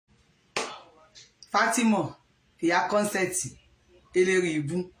Fatima ìyá kọ́nsẹ̀tì eléré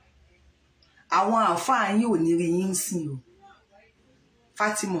ìbú àwọn àfáà yín ò ní rí yín sìn o.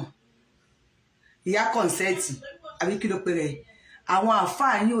 Fatima ìyá kọ́nsẹ̀tì àbí kí ló pe rẹ̀ àwọn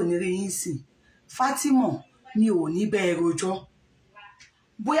àfáà yín ò ní rí yín sìn. Fatima mi ò ní bẹ́ẹ̀ rojọ́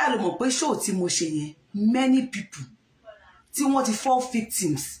bóyá ló mọ̀ pé show tí mo ṣe yẹn many people tí wọ́n ti fall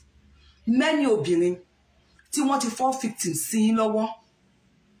victims many obìnrin tí wọ́n ti fall victims sí yín lọ́wọ́.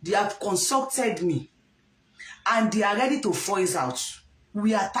 They have consulted me and they are ready to voice out.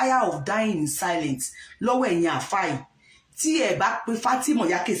 We are tired of dying in silence. Lọ́wọ́ ẹ̀yin àfáì tí ẹ bá pé Fatima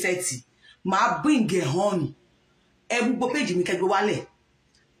ya Cassette máa bring ẹ̀ hàn ẹ gbogbo page mi kẹgbẹ́ wálẹ̀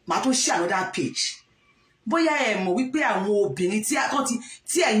máa tún share another page. Bóyá ẹ mọ̀ wípé àwọn obìnrin tí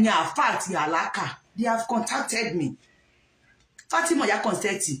ẹ̀yin àfáà àti àlákà they have contacted me. Fatima ya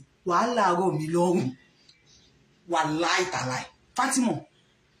Cassette wàhálà rọ̀ mí lọ́rùn wàláì tàláì. Fatima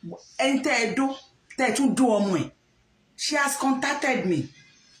ẹni tẹ́ ẹ dó tẹ́ ẹ tún dó ọmọ ẹ̀ she has contacted me.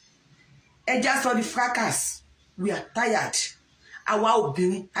 Ẹ já sọ di fracas we are tired. Àwa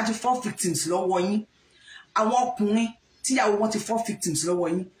obìnrin a ti fall victims lọ́wọ́ yín àwọn ọkùnrin tíyàwó wọn ti fall victims lọ́wọ́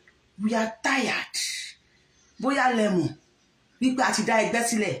yín we are tired. Bóyá lẹ́mọ̀ wípé a ti dá ẹgbẹ́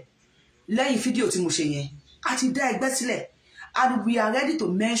sílẹ̀ lẹ́yìn fídíò tí mo ṣe yẹn a ti dá ẹgbẹ́ sílẹ̀ and we are ready to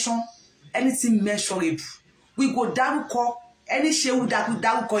mention anything mentionable. We go dárúkọ any ṣewu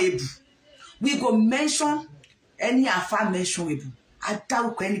dárúkọ ebu. We go mention any afa mentionable. I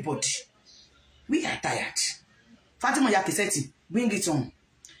dárúkọ anybody. We are tired. Fatima ya Cassette bring it on.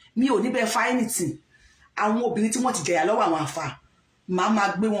 Mi ò ní bẹ́ẹ̀ fa anything. Àwọn obìnrin tí wọ́n ti jẹ̀yà lọ́wọ́ àwọn àfà máa máa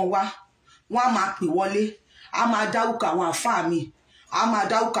gbé wọn wá wọ́n á máa pè wọlé a máa dárúkọ àwọn àfà mi a máa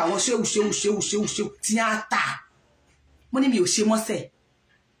dárúkọ àwọn ṣéwù tí á tà. Mo ní mi ò ṣe mọ́sẹ̀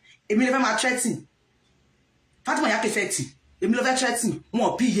èmi lè fẹ́ máa threaten Fatima ya Cassette èmi ló fẹ́ threaten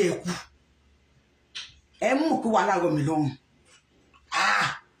wọn bí yẹ ẹ̀kú ẹ mú pé wà láàárọ̀ mi lọ́rùn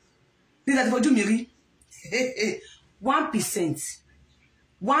nígbà tí fojú mi rí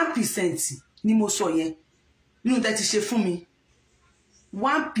 1% ni mo sọ yẹn nínú tẹ́ ti ṣe fún mi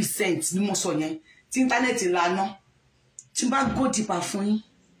 1% ni mo sọ yẹn tí íńtánẹ́ẹ̀tì lana tí n bá go deeper fún yín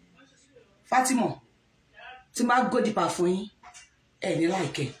Fatima tí n bá go deeper fún yín ẹ ní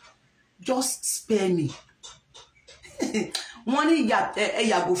láìkẹ́ just spare me. Wọ́n ní ẹ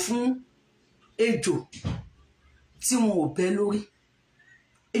yàgò fún ejò tí wọn ò bẹ́ lórí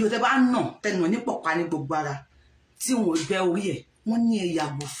ejò tẹ́ bá nà tẹnu ní pọ̀pá ní gbogbo ara tí wọn ò bẹ́ orí ẹ̀ wọ́n ní ẹ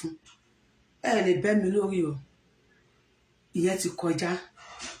yàgò fún ẹ lè bẹ́ mi lórí o ìyẹn ti kọjá.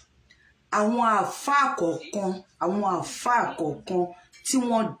 Àwọn àfáà kọ̀ọ̀kan tí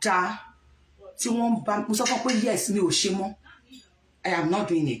wọ́n dá tí wọ́n bá mo sọ fún pé yes mi ò ṣe mọ́ I am not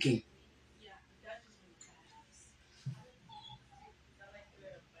doing again.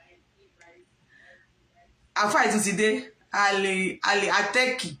 Àfáà ìtún ti dé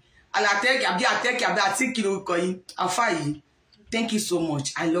àtẹ́kì àbí àtíkì lórúkọ yìí àfáà yìí thank you so much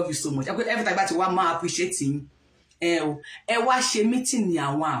I love you so much every time bá ti wá máa appreciate yín ẹ wá ṣe meeting ní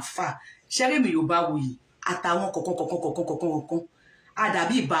àwọn àfáà ṣẹ́rí mi Yorubawuyi àtàwọn kọ̀ọ̀kan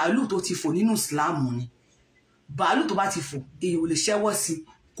àdàbí bàálù tó ti fò nínú Islam ni bàálù tó bá ti fò èyí ò lè ṣẹ́wọ́ sí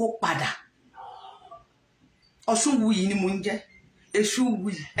kó padà. Ọ̀ṣunwùyí ni mo ń jẹ́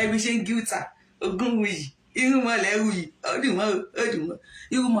Èṣùwùyí ẹbí ṣe ń gíútà Ògúnwùyí irúnmọlẹ̀ wùyí ọdùnmọ́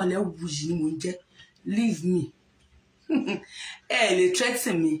irúnmọlẹ̀ wùyí ni mo ń jẹ́ leave me ẹ lè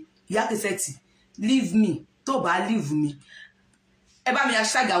threaten mi ìyá Cassette leave me tó bá leave me ẹ bá mi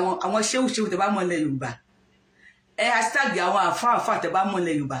hashtag àwọn ṣéwù tẹ́ bá mọ̀ lẹ̀ Yorùbá ẹ hashtag àwọn àfáà tẹ́ bá mọ̀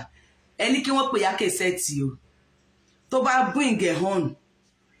lẹ̀ Yorùbá ẹ ní kí wọ́n pè ìyá Cassette o tó bá bring ẹ̀ hàn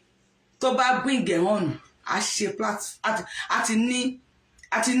a ṣe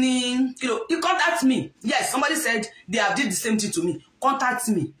àti ní you contact me. Yes, somebody said they have did the same thing to me. Contact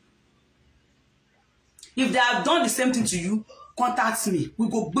me. If they have done the same thing to you, contact me. We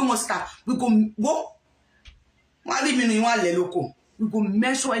go gbé wọn síta. We go wọ́n rí mi ní wọn lẹ̀ lóko. We go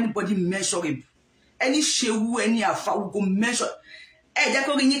measure anybody measurable. Any ṣewu any àfà we go measure. Ẹ jẹ́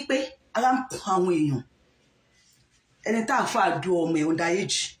kó rí yín pé ara ń kún àwọn èèyàn. Ẹni tá àfà do ọmọ ẹ̀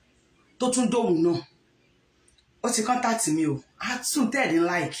underage tó tún dóhùn náà. Ó ti contact mi o. A tún tẹ̀lé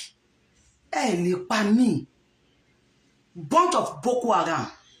like. Ẹ lè pa mí. Bunch of Boko Haram.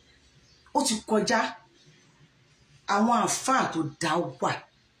 Ó ti kọjá. Àwọn àfáà tó dá wà.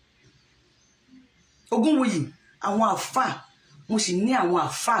 Ògúnwùyí, àwọn àfáà, mo sì ní àwọn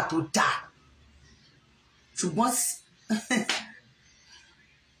àfáà tó dá. Ṣùgbọ́n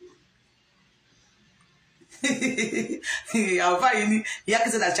àfáà yìí ni ìyá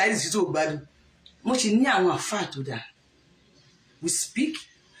Cassette àti Chinese tó gbádùn. Mo sì ní àwọn àfáà tó dá. We speak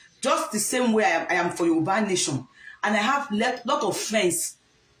Just the same way I am for Yoruba Nation. And I have a lot of friends.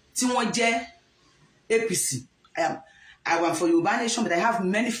 Tí wọ́n jẹ́ APC. I am for Yoruba Nation, but I have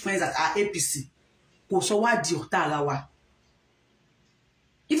many friends that are APC. Kò sọ wá di ọ̀tá ara wa.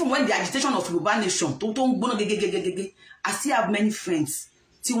 Even when the agitation of Yoruba Nation, I still have many friends.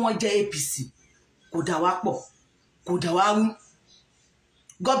 Tí wọ́n jẹ́ APC. Kò dà wá pọ̀. Kò dà wá rú.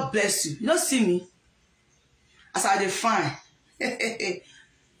 God bless you. You don't see me. As I define.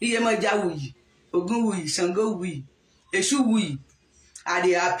 Iyemojawuyi, Ogunwuyi, Sangowuyi, Eshuwuyi. I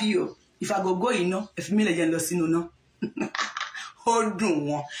dey happy o. If I go if me legend lost no. Hold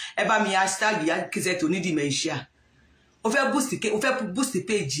on. Ẹ bá mi hashtag IYA CASSETTE onídìmẹ̀ṣíà. Ó fẹ́ boost the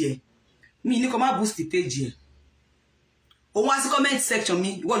page yẹ. Mi ní kó má boost the page yẹ. Ó wá sí comment section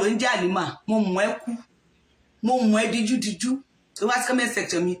mi, ìwọ ló ń jẹ́ Àlímà, mo mọ̀ ẹ́ kú. Mo mọ̀ ẹ́ díjú. Ó wá sí comment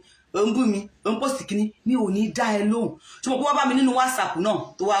section mi, ó ń bú mi, ó ń post kíní, mi ò ní dá ẹ lóhùn. Ṣé mo kó wá bá mi nínú WhatsApp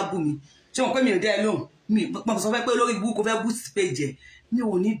náà tó wá bú mi. Ṣé mo pé mi ò dá ẹ lóhùn. Mi mo sọ fẹ́ pé lórí book kó fẹ́ boost page yẹ. Mi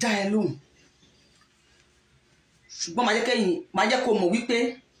ò ní dá ẹ lóhùn. Ṣùgbọ́n má jẹ́ kó mọ̀ wípé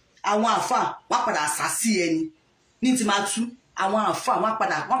àwọn àfà wá padà sá sí ẹni ní ti máa tú àwọn àfà wá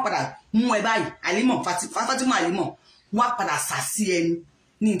padà mú ẹ báyìí Àlímọ̀ Fatima Àlímọ̀ wá padà sá sí ẹni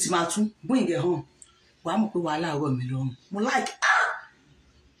ní ti máa tú bring it home wàá mọ̀ pé wàhálà ọ̀rọ̀ mi lọ́rùn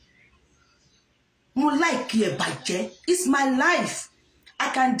mo like ẹ bàjẹ́. It's my life. I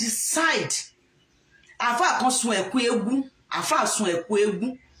can decide. Àfà kan sun ẹ̀kú eégún àfà sun ẹ̀kú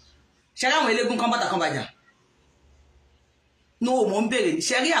eégún ṣe rí àwọn eléégún kan bàtà kan bàjà. No, mo ń bèrè ní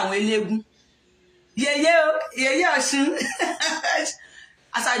ṣe rí àwọn eléégún. Yeye Ọ̀ṣun.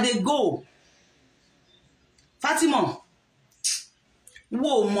 As I dey go. Fatima.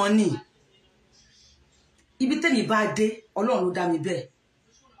 Wo money. Ibi tẹ́mi bá dé, Ọlọ́run ló dá mi bẹ́ẹ̀.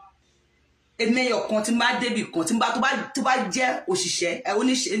 Èmi ọ̀kan tí máa débì kan tí tó bá jẹ́ òṣìṣẹ́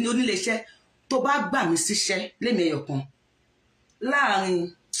oníléeṣẹ́ tó bá gbà mí síṣẹ́ lémi ọ̀kan.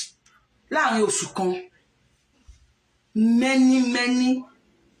 Láàrin oṣù kan. Many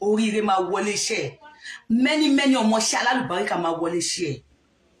oríire máa wọlé iṣẹ́ many ọmọọṣẹ́ alálùbáríkà máa wọlé iṣẹ́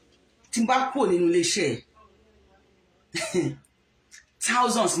tí n bá kúrò nínú ilé iṣẹ́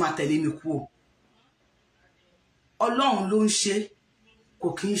thousands máa tẹ̀lé mi kúrò. Ọlọ́run ló ń ṣe kò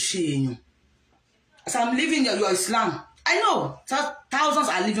kí ń ṣe èèyàn. As I'm living your Islam, I know thousands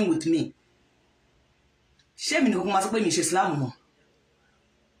are living with me. Ṣé mi ni kò máa sọ pé mi ṣe Islam mọ́?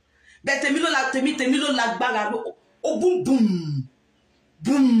 Bẹ́ẹ̀ tèmi ló lágbára ló. Oh, boom.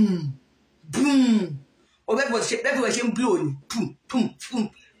 Oh, everywhere she blow ni. Boom.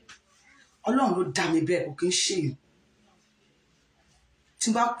 Ọlọ́run ló dá mi bẹ́ẹ̀ kò kí ń ṣe yàn. Tí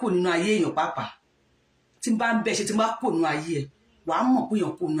n bá kò nínú ayé èèyàn pàápàá. Tí n bá ń bẹ ṣe tí n bá kò nínú ayé ẹ̀. Wàá mọ̀ pé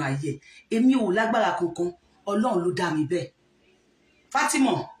èèyàn kò nínú ayé ẹ̀. Èmi ò lágbára kankan. Ọlọ́run ló dá mi bẹ́ẹ̀.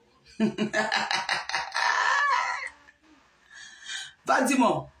 Fatima.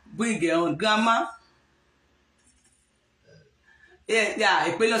 Bring it on, grandma. Yeah,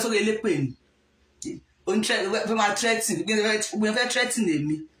 I pay lots of the pain. On my threatening, we have threatening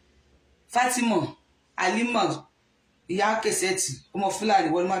me. Fatima, Àlímọ̀, IYA CASSETTE, Fulani,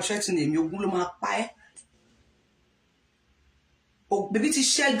 what my threatening, you will my pie. Oh, baby, to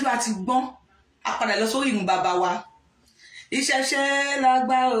share you at bon. After I lost him, Baba wa. Ìṣẹ̀ṣe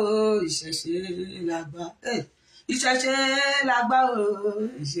lágbà o, ìṣẹ̀ṣe lágbà. Ìṣẹ̀ṣe lágbà o,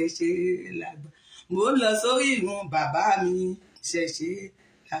 ìṣẹ̀ṣe lágbà. Mo lọ sórí ìrun bàbá mi. Ìṣẹ̀ṣe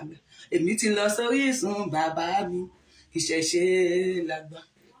lágbà. Èmi ti lọ sórí ìsun bàbá mi. Ìṣẹ̀ṣe lágbà.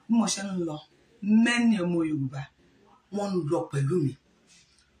 Bí mo ṣe ń lọ, many ọmọ Yorùbá wọ́n ń lọ pẹ̀lú mi.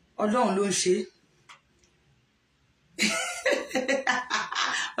 Ọlọ́run ló ń ṣe.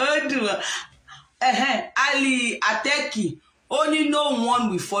 Ó dùn. Ali Ateki, only no one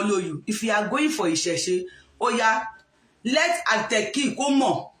will follow you. If you are going for Ìṣẹ̀ṣe, oya, let Ateki come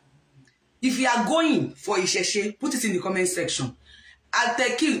on. If you are going for Ìṣẹ̀ṣe, put it in the comment section.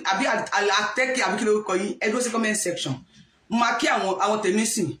 Ateki, Ateki, abi kí ló kọ yín, ẹ dúró sí comment section. Ma kí àwọn tèmi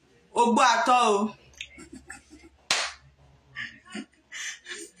sìn. Ogbó atọ́ o.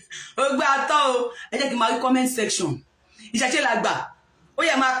 Ogbó atọ́ o. Ẹ jẹ́ kí ma rí comment section. Ìṣẹ̀ṣe la gbà. Ó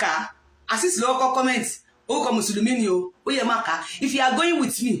yẹ máa kà. Assist lọ́kọ́ comment. Orúkọ Mùsùlùmí ni o. Ó yẹ máa kà. If you are going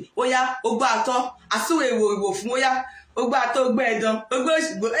with me, oya, ogbó atọ́. Àsúwò ìwò fún oya. Ogbó atọ́, ogbó ẹ̀dán. Ogbó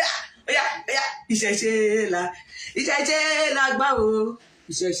òṣìgbò. Oya. Ìṣẹ̀ṣe la gbà o.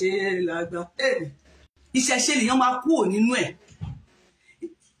 Ìṣẹ̀ṣe la gbà. Ìṣẹ̀ṣe lèyàn máa kúrò nínú ẹ̀.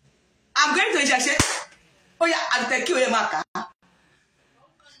 I'm going to Ìṣẹ̀ṣe. Oya, Àtẹ̀kí oye máa kà.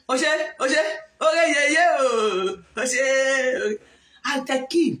 Oṣé. Ore yeye o. Oṣé.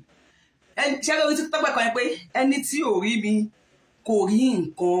 Àtẹ̀kí. Ṣé lórí tí tọ́pẹ́ kan pé ẹni tí ò rí mi kò rí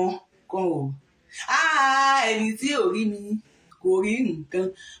nǹkan kan o ẹni tí ò rí mi kò rí nǹkan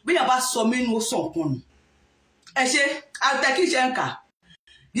bí yàn bá sọ mí nínú ó sọ nǹkan nù ẹ ṣe àtẹkíṣẹ ń kà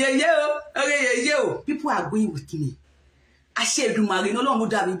yèyé o orí yèyé o people are going with me àṣẹ Èdùmàrè ní Ọlọ́run ló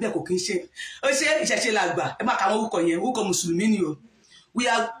dá mi bẹ́ẹ̀ kò kí n ṣe ó ṣe ìṣẹ̀ṣe làgbà ẹ má ka àwọn orúkọ yẹn orúkọ mùsùlùmí ni o we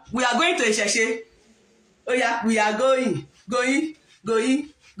are going to ìṣẹ̀ṣe ó yá we are going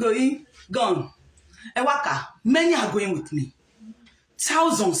gone ẹ wá kà many are going with me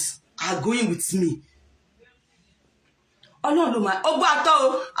thousands are going with me Ọlọ́run ló máa ó gbọ́ àtọ́ o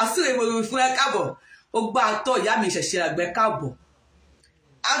àsìrè ìwòrò fún ẹ káàbọ̀ ó gbọ́ àtọ́ ìyá mi ìṣẹ̀ṣe àgbẹ̀ káàbọ̀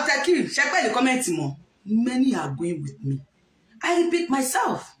àtẹkí ṣẹpẹ́ ní kọ́mẹ́ǹtì mọ́ many are going with me I repeat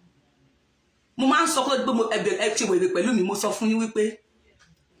myself mo máa ń sọ pé gbogbo ẹ ṣe wèrè pẹ̀lú mi mo sọ fún yín wípé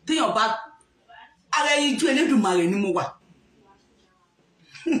téèyàn bá ara ẹyin ju Elédùmarè ni mo wà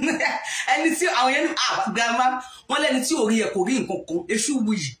ẹni tí àwọn yẹn grandma wọn lẹni tí ò rí ẹ kò rí nǹkan kan èṣù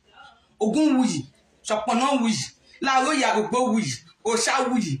wuyì Ògún wuyì ṣọpọnà wuyì láàárọ̀ àrògbó wuyì òòṣà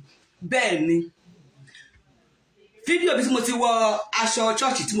wuyì bẹ́ẹ̀ ni fídíò bí tí mo ti wọ aṣọ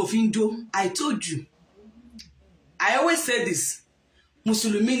chọọchì tí mo fi ń jó I told you I always say this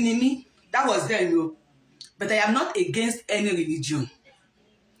Mùsùlùmí ni mí that was then o but I am not against any religion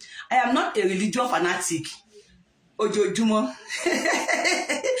I am not a religion fanatic ojoojúmọ́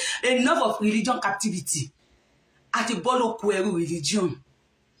enough of religion captivity àti bọ́ọ̀lù kú ẹrú religion.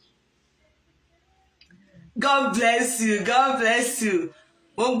 God bless you. God bless you.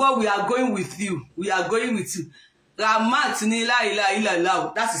 But we are going with you. We are going with you. Ramat ni la ilaha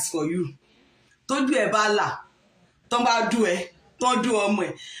illallah. That is for you. Don't do a bala. Don't do it. Don't do ọmọ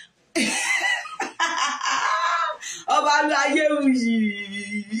ẹ. Ọba lu ayé wuyi.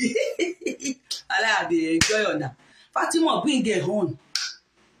 Allah dey enjoy on that. Fatima, bring it home.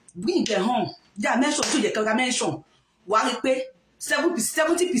 Bring it home. Yeah, mention to you can mention. Wá rí pé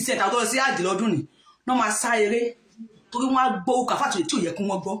 70% àwọn sí àdì lọ́dún ni. No ma sá eré torí wọ́n á gbọ́ ka fatu tí ó yẹ kí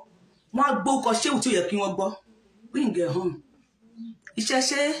wọ́n gbọ́. Wọ́n á gbọ́ ko shehu tí ó yẹ kí wọ́n gbọ́. Bring it home.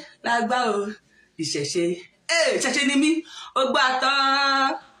 Ìṣẹ̀ṣe lágbà o. Ìṣẹ̀ṣe. Ìṣẹ̀ṣe ni mí. Ó gbà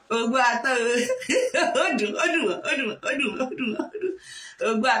tán. Ó gbà tán. Ó dùn. Ó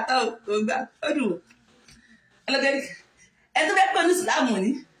gbà tán. Ó dùn. Ẹlẹ́gẹ̀dì. Ẹ tó fẹ́ pè ní Ìsìlámù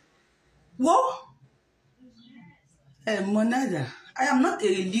ni. Wo? Monada. I am not a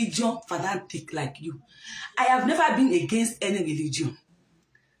religion fanatic like you. I have never been against any religion.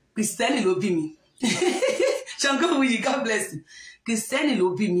 Christianity ló bí mi. Yorubawuyi, God bless you. Christianity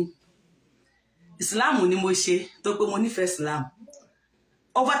ló bí mi. Islam ni mo ṣe tó pé mo nífẹ̀ẹ́ Islam.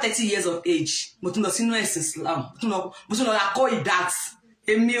 Over 30 years of age, mo tún lọ sínú ẹ̀sìn Islam. Mo tún lọ ra kọ́ ìdát.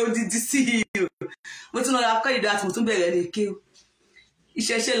 Èmi odidi sí i. Mo tún lọ ra kọ́ ìdát, mo tún bẹ̀rẹ̀ lè ké.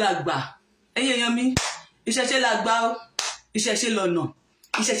 Ìṣẹ̀ṣe làgbà. Ẹ̀yin èèyàn mi, ìṣẹ̀ṣe làgbà o. Ìṣẹ̀ṣe lọ́nà,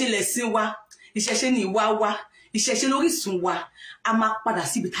 ìṣẹ̀ṣe lẹ̀sìn wa, ìṣẹ̀ṣe ni ìwà wa, ìṣẹ̀ṣe lórísun wa, a máa padà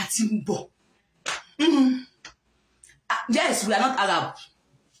síbi tá ti ń bọ̀. Yes, we are not Arab.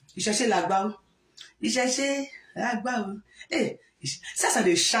 Ìṣẹ̀ṣe làgbà o. Ìṣẹ̀ṣe làgbà o. Since I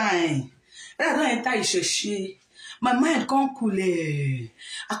dey shine, when I don enter ìṣẹ̀ṣe, my mind come cool.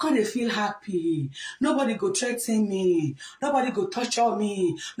 I can't dey feel happy. Nobody go threaten me. Nobody go torture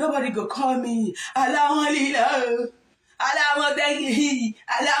me. Nobody go call me. Alawalila.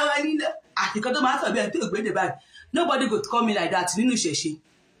 Because tó máa sọ bí ẹni tó gbéde báyìí. Nobody go call me like that nínú ìṣẹ̀ṣe.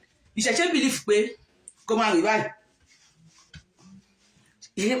 Ìṣẹ̀ṣe believe pé kó máa rìn báyìí.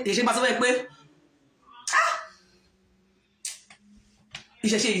 Ìṣẹ̀ṣe máa sọ pé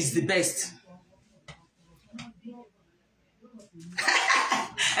ìṣẹ̀ṣe is the best.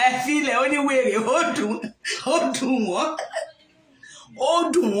 Ẹ fi ilẹ̀ oníwèrè ó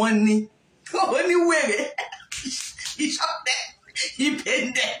dùn wọ́n ni oníwèrè. He shot them. He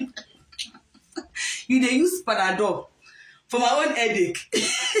paid them. You dey use Panadol for my own headache.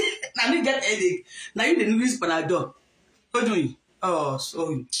 Now me get headache. Now you dey use Panadol. What do you? Oh,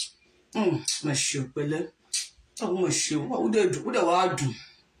 sorry. My shoe, pẹ̀lẹ́. Oh, my shoe. What would I do? What do I do?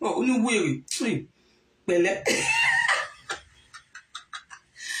 Oh, only weary. Pẹ̀lẹ́.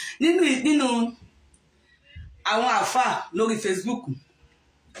 Nínú àwọn àfà lórí Facebook.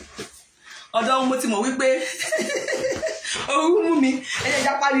 Ọ̀dọ̀ mo ti mọ̀ wípé orú mú mi ẹ̀yẹ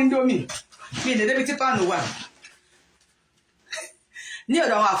jápá ní Indomie mi lè débi tí pàánù wà. Ní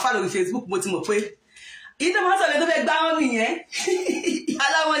ọ̀dọ̀ àwọn àfáà lórí Facebook mo ti mọ̀ pé ìdí tó máa sọ̀rọ̀ tó fẹ́ gbá wọn nìyẹn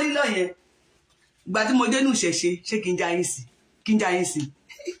aláwọ̀ lílọ yẹn. Ìgbà tí mo dé nù ìṣẹ̀ṣe ṣé kí n já yín sí.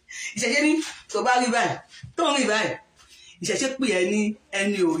 Ìṣẹ̀ṣe ní tó bá rí báyìí tó ń rí báyìí ìṣẹ̀ṣe pè ẹ́ ní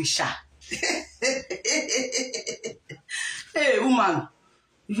ẹni òrìṣà. Hey woman,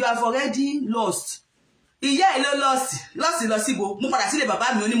 you have already lost ìyá ẹ̀ ló lost lọ síbo mo padà sílé bàbá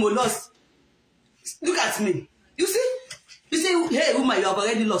mi ó ní mo lost. Look at me. You say, hey, woman, you have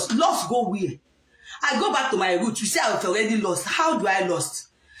already lost. Lost go where? I go back to my roots. You say I've already lost. How do I lost?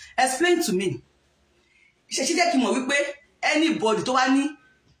 Explain to me. She jẹ́ kí mọ̀ wípé anybody tó wá ní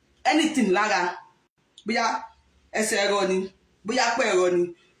anything lára, bóyá ẹsẹ̀ ẹ̀rọ ni, bóyá pẹ́ ẹ̀rọ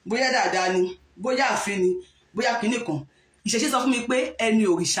ni, bóyá dáadáa ni, bóyá àfin ni, bóyá kinní kan. Ìṣẹ̀ṣe sọ fún mi pé ẹni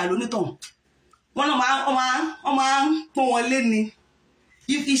òrìṣà lónítàn. Wọ́n máa ń pọ́n wọn lé ni.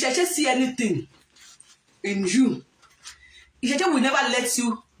 If Ìṣẹ̀ṣe see anything in you, Ìṣẹ̀ṣe will never let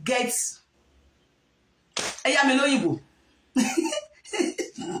you get. Ẹ̀yà mi lóyìnbó.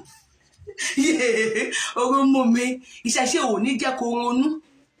 Orun mú mi. Ìṣẹ̀ṣe ò ní jẹ́ kó ronú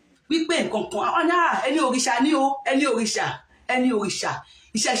wípé nǹkan kan ẹni òrìṣà ni o, ẹni òrìṣà.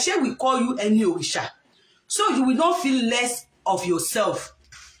 Ìṣẹ̀ṣe will call you ẹni òrìṣà. So you will not feel less of yourself.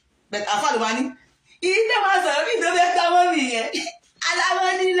 But àfàlù wa ní ilé wa sọ̀rọ̀ bí ìdọ́fẹ́ káwọ́ mi yẹn.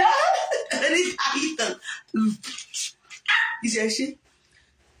 Aláwọ̀ nílò orí àìtàn. Ìṣẹ̀ṣe.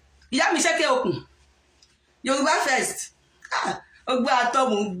 Ìyá mi ṣẹ́kẹ́ okùn. Yorùbá first. Ọgbà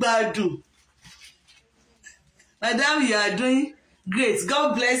àtọ̀mù gbádùn. Madam, you are doing great.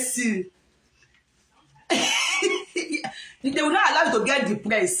 God bless you. They will not allow you to get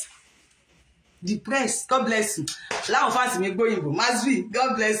depressed. God bless you. Allow fans me go Igbo. Masvi,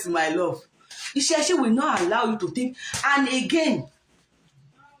 God bless you, my love. Ìṣẹ̀ṣe will not allow you to think. And again,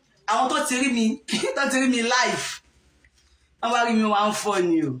 I want to tell me life. I'm worry me one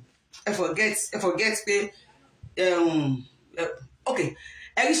funny you. I forget pé okay.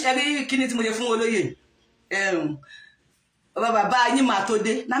 Every kini tí mo jẹ fún olóyè. Bàbá yín mà tó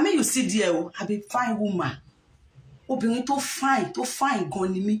dé. Na me you see there o, I be fine woman. Obìnrin tó fine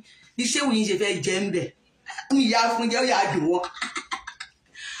gan ni mí. Iṣẹ́ wo yín ṣe fẹ́ jẹ ńbẹ̀. Mi ya fún jẹ ó ya dùn wọ́n.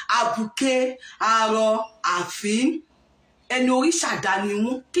 Àbùké, arọ, àfín, ẹni òrìṣà dá ni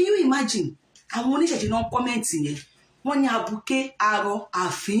wọ́n. Can you imagine? Àwọn oníṣẹ̀ṣe náà comment yẹn. Wọ́n ní àbùké, arọ,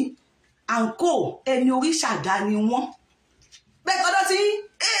 àfín, àǹkó, ẹni òrìṣà dá ni wọ́n. Bẹ́ẹ̀ kọ́dọ̀ tí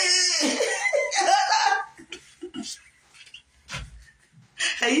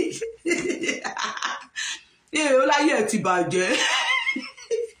Ọláyé ẹ̀ ti bàjẹ́.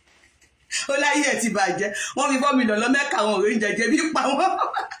 Ọláyé ẹ̀ ti bàjẹ́. Wọ́n fi $4 million lọ Mẹ́kà àwọn òrìn jẹjẹ bí pa wọ́n.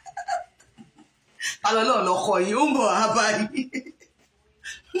 Alọ́lọ́ lọ́kọ̀ yìí ó ń bọ̀ abáyé.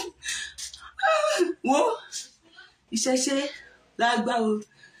 Wo Ìṣẹ̀ṣe lágbára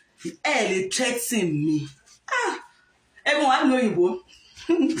ẹ lè threaten mi. Ẹ̀gbọ́n wa ní òyìnbó.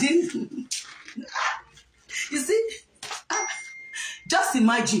 You see? Just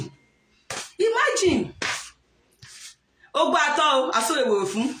imagine. Ó gbà tọ́ o, àsọ̀rẹ̀wò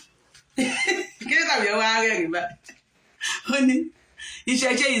fún. Kí ló tàbí ọwọ́ ààrẹ rí bá? Ó ní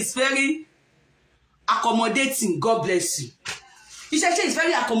Ìṣẹ̀ṣe is very accommodating. God bless you. Ìṣẹ̀ṣe is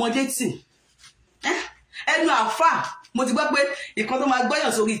very accommodating. Ẹnu àfà mo ti gbọ́ pé ìkan tó máa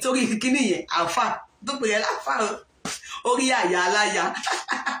gbọ́yàn sórí torí kíní yẹn àfà tó pè é láfà orí àyà aláya.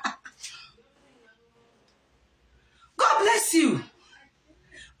 God bless you.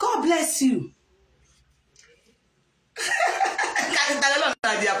 God bless you. Kàkítà lọ́nà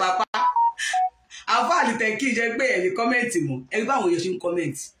àdì àpapà. Àfà àdìtẹ̀ kí jẹ́ pé ẹ̀rí kọ́mẹ̀ntì mọ̀. Ẹ̀rí báwọn èèyàn ṣe ń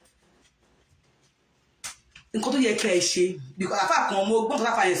kọ́mẹ̀ntì. Nǹkan tó yẹ kẹ́ ẹ ṣe. Because àfà kan mo gbọ́n tó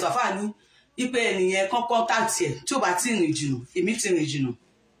láfa yẹn sọ àfà ní ipe ẹnìyẹn kan contact ẹ̀ tí ò bá tí rìn jìnnà. Èmi ti rìn jìnnà.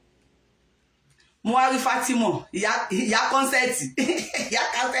 Mo wá rí Fatima, ìyá kọ́nsẹ̀tì. Ìyá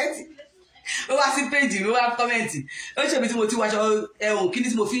kọ́nsẹ̀tì. Ó wá sí péjì mi, ó wá kọ́mẹ̀ntì. Ó ṣe bí tí mo ti wáṣọ ẹ̀hùn kíní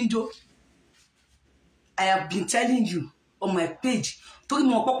tí mo fi ń jó. I have been telling you on my page. Torí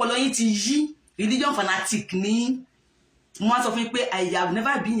mo pọ́pọ́lọ́ yín ti yí religion fanatic ní. Mo wá sọ fún yín pé I have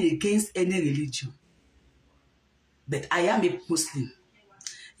never been against any religion. But I am a Muslim.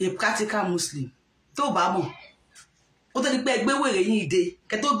 A practical Muslim. Tó bá mọ̀. Ó tó di pé gbé wèrè yín ìdè.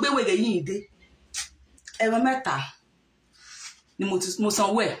 Kẹ́ tó gbé wèrè yín ìdè. Ẹ̀rọ mẹ́ta ni mo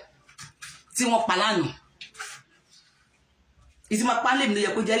sanwó ẹ̀ tí wọ́n pa lánàá. Ìtí máa pa lè mi ló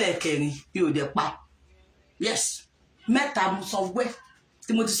yẹ kó jẹ́ lẹ́ẹ̀kẹrin bí ò dẹ̀ pa. Yes, mẹ́ta mo sanwó ẹ̀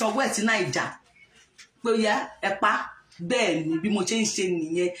tí mo ti sanwó ẹ̀ sí Naija. Pé ó yá ẹ pa bẹ́ẹ̀ ni bí mo ṣe ń ṣe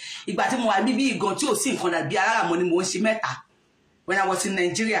nìyẹn. Ìgbà tí mo wà bíbí ìgan tí ò sí nǹkan dàbí aláràmọ́ ni mo ń ṣe mẹ́ta. When I was in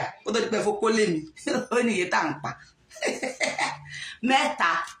Nigeria, ó tó di pé fokó lé mi. Ó ní iye tá à ń pa. Mẹ́ta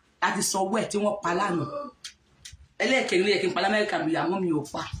láti sanwó ẹ̀ tí wọ́n pa lánàá. Ẹlẹ́ẹ̀kẹrin ló yẹ kí n pa l'Amẹ́ríkà bí àmọ́ mi ò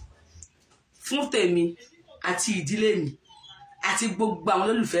pa. Fún tèmi àti ìdílé mi àti gbogbo àwọn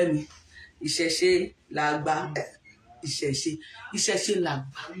olólùfẹ́ mi. Ìṣẹ̀ṣe làgbà. Ìṣẹ̀ṣe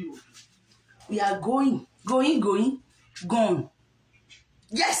làgbà. We are gone.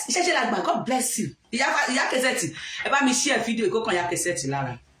 Yes, iṣẹ́ la gbà. God bless you. Ìyá Cassette, ẹ bá mi share video ìkó kan Ìyá Cassette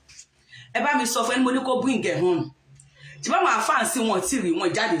lára. Ẹ bá mi sọ fún ẹni mo ní kó bring ẹ̀ hàn. Tí bá máa fans wọn tí rí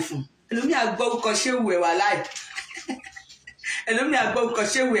wọn jáde fún. Ẹlòmí àgbọ̀ orúkọ ṣéwù ẹ̀ wà láì. Ẹlòmí àgbọ̀ orúkọ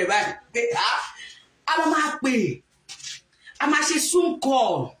ṣéwù ẹ̀ báyìí. Pé a máa pè. A máa ṣe Zoom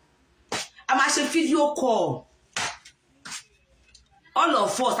call. A máa ṣe video call. All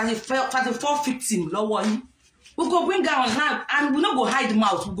of us 34 victims lọ́wọ́ yín. We go bring her online and we not go hide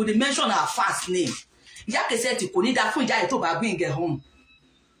mouth. We go to mention her first name. Ìyá Cassette kò ní dá fún ìyá ẹ̀ tó bá bring her home.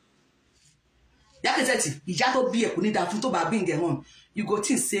 Ìyá Cassette, ìyá tó bí ẹ̀ kò ní dá fún tó bá bring her home. You go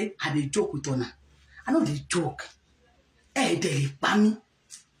think say I dey joke with her. I know dey joke. Dẹ̀ pa mí.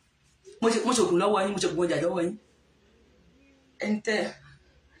 Mo ṣògùn lọ́wọ́ yín, mo ṣògùn ọjà lọ́wọ́ yín.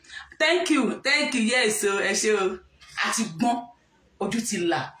 Thank you, yes, ẹ ṣé o. Àti gbọ́n ojú ti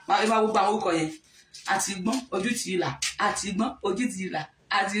là. Ẹ máa gbogbo àwọn orúkọ yẹn. Àti gbọ́n ojú ti là. Àti gbọ́n ojú ti là.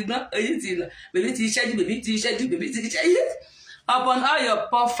 Àti gbọ́n ojú ti là. Bèbí ti ṣẹ́jú, bèbí ti ṣẹ́jú, bèbí ti ṣẹ́jú. Upon all your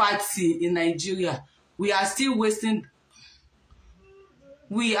poverty in Nigeria, we are still wasting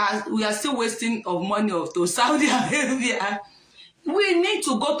of money to Saudi Arabia. We need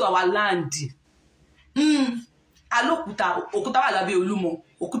to go to our land. Alokuta, òkúta wà lábẹ́ Olúmọ,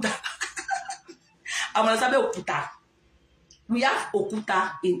 òkúta. Àwọn lábẹ́ òkúta. We have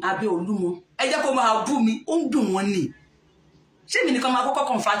òkúta in Abẹ́ Olúmọ. Ẹ jẹ́ kó máa bú mi, ó ń dùn wọ́n ni. Ṣé mi nìkan máa kọ́kọ́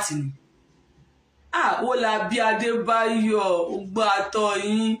confront ni? Ó la bí Adébáyọ̀, ó gbọ́ àtọ̀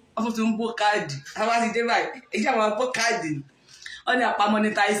yín, wọ́n tún ń bó káàdì. Àwọn ti dé báyìí, èyí àwọn bó káàdì. Wọ́n ní àpá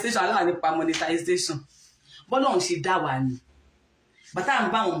monetization, aláwọ̀ nípa monetization. Bọ́lá òun ṣe dá wa ni. Bàtà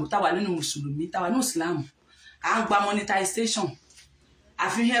ń bá àwọn ọmọ táwa nínú Mùsùlùmí, táwa ní Ìsìlámù. À ń gba monetization. A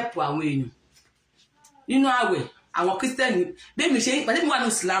fi help àwọn èèyàn. Nínú àwẹ̀, àwọn Kírísítẹ́nì, bẹ́ẹ̀ mi ṣe, pàdé mi wà ní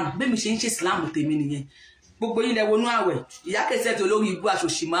Ìsìlámù, bẹ́ẹ̀ mi ṣe ń ṣe Ìsìlámù tèmi nìyẹn. Gbogbo yín lẹ wọnú àwẹ̀, Ìyá Cassette olórí ibú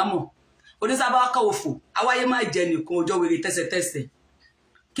aṣòṣì máa mọ̀. Onísábà kọ́ òfò, awáyé máa jẹ nìkan ọjọ́ wèrè tẹ́sẹ̀tẹ́sẹ̀.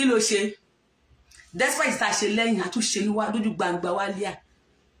 Kí ló ṣe? Despite tá ṣe lẹ́yìn àtúnṣe níwá lójú gbangba wálé à.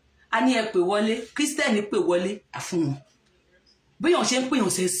 A ní ẹ pè wọlé, Kírísítẹ́nì pè wọlé àfún wọn. Bí èèyàn ṣe ń pèèyàn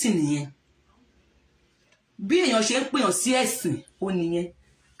sí ẹ̀sìn nìyẹn. Bí èèyàn ṣe ń pèèyàn sí ẹ̀sìn ó nìyẹn.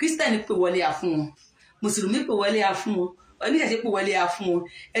 Kírísítẹ́nì pè wọlé àfún wọn. Mùsùlùmí pè wọlé àfún wọn. Oníṣẹ̀ṣe pè wọlé àfún wọn.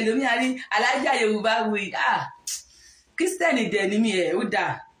 Ẹlòmí a rí alájà Yorubawuyi. Kírísítẹ́nì dẹ̀ ní mi ẹ̀ ó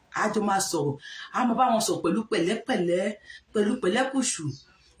dáa. Àjọ máa sọ̀rọ̀. A máa bá wọn sọ̀rọ̀ pẹ̀lú pẹ̀lẹ́pẹ̀lẹ́, pẹ̀lú pẹ̀lẹ́kùṣù.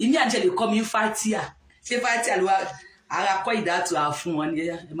 Ìní àjẹ lè kọ́ mi ń Fátíà. Ṣé Fátíà ló wá ara kọ́ ìdátù àfún wọn ni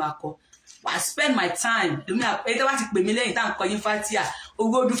ẹ máa kọ́. I spend my time. Èyí tó bá ti pè mí lẹ́yìn tá à ń kọ́ yín Fátíà.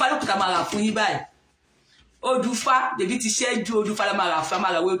 Owó Odùfá ló kù ká máa rà fún yín báyìí. Odùfá, bèbí ti ṣẹ́jú Odùfá la máa rà fún ẹ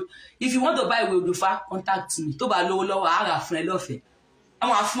máa rà wé. If you want to buy Odùfá, contact me. Tó bá lówó lọ́wọ́, á rà fún ẹ lọ́fẹ̀ẹ́.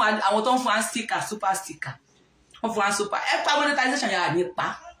 Àwọn tó ń fún wa sticker, super sticker. Wọ́n fún wa super. Ẹ pa monetization yàrá nípa.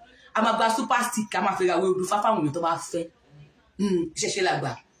 A máa gba super sticker, a máa fi ra wé Odùfá fáwọn èèyàn tó bá fẹ́. Ṣẹ̀ṣẹ̀ la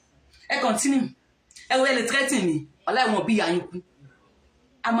gbà. Ẹ continue. Ẹ wọ́n lè threaten mi. Ọlá ìwọ̀n bí yàyín kú.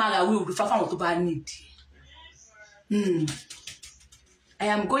 A máa ra wé Odùfá fáwọn tó bá need. I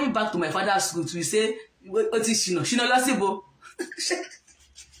am going back to my father's school to say, ó ti ṣìnà lọ síbo.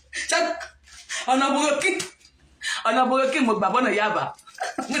 Ọ̀nà boroki mo gbà bọ́nà Yaba.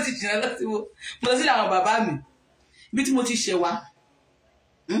 Mo ti ṣìnà lọ síbo. Mo lọ sí àwọn bàbá mi. Bí tí mo ti ṣe wá.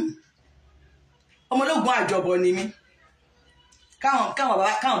 Ọmọlógún àjọbọ ni mí.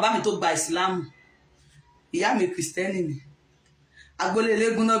 Káwọn bá mi tó gba Ìsìlámù. Ìyá mi Kristẹni ni. Agboolé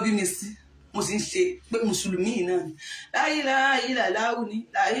eléégún náà bí mi sí. Mo sì ń ṣe pé Mùsùlùmí náà ni. La ilaha illallah ni.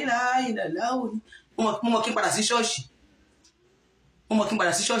 La ilaha illallah ni. Mo mọ̀ kí n padà sí ṣọ́ọ̀ṣì.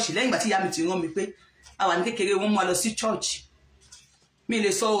 Lẹ́yìn ìgbà tí ìyá mi ti rán mi pé a wà ní kékeré wọ́n mú wa lọ sí church. Mi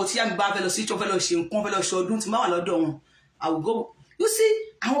lè sọ o tí ìyá mi bá fẹ́ lọ sí church, fẹ́ lọ ṣe nǹkan, fẹ́ lọ ṣe ọdún tí máa wà lọ́dọ̀ wọn. I will go. You see,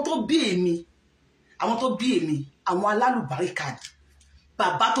 àwọn tó bí èmi, àwọn alálùbáríkà ni.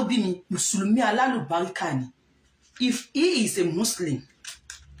 Bàbá tó bí mi, Mùsùlùmí alálùbáríkà ni. If he is a Muslim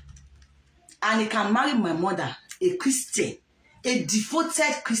and he can marry my mother, a Christian, a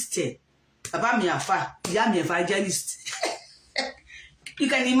devoted Christian, bàbá mi àfà, ìyá mi evangelist. You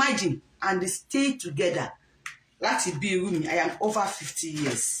can imagine, and they stay together. Láti bí irú mi, I am over 50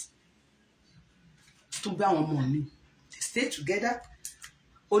 years. To be àwọn ọmọ mi. They stay together.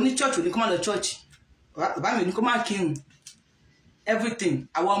 Oní church, oní kó má lọ church. Bàbá mi oní kó má kírun. Everything.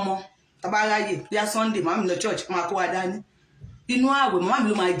 Àwọn ọmọ, tàbá ráyè, bí a Sunday, màmá mi lọ church, máa kó wa dání. Inú àwẹ̀, màmá mi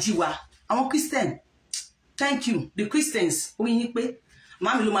ló máa jí wa. Àwọn Christian, thank you. The Christians, ó yín pé,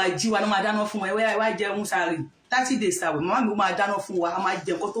 màmá mi ló máa jí wa, ló máa dáná fún wa, ẹ wá jẹun sáré. 30 days àwẹ̀, màmá mi ló máa dáná fún wa, a máa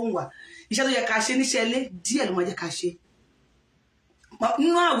jẹ nǹkan tó ń wà. Iṣẹ́ tó yẹ ká ṣe níṣẹ́ ilé, díẹ̀ ló máa jẹ́ ká ṣe.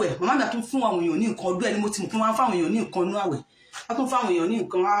 Nínú àwẹ̀, màmá mi tún fún àwọn èèyàn ní nǹkan ọdún ẹni mo ti mọ̀ fún wa fáwọn èèyàn ní nǹkan nínú àwẹ̀. a tún fáwọn èèyàn ní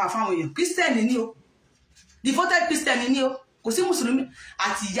nǹkan á fáwọn èèyàn Christian ni o devoted Christian ni o kò sí mùsùlùmí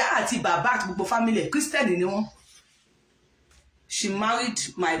àti ìyá àti bàbá àti gbogbo family Christian ni wọ́n. She married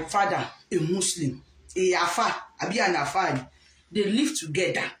my father, a Muslim, a Afa, àbí an Afa. They live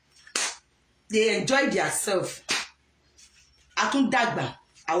together. They enjoy themselves. A tún dàgbà,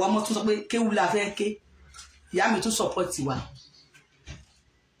 àwa ọmọ tún sọ pé kéwú la fẹ́ ké. Ìyá mi tún support wa.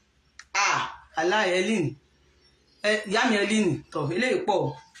 Allah Elin. Ìyá mi Elin tó eléyìí pọ̀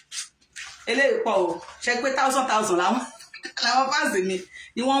o. Eléyìí pọ̀ o. Ṣé pé thousand làwọn fans mi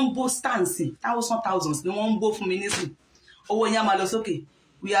ni wọ́n ń bó stance thousands ni wọ́n ń bó fún mi nísìn. Owó yẹn máa lọ sókè.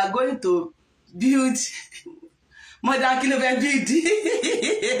 We are going to build modern kí ló fẹ́ build.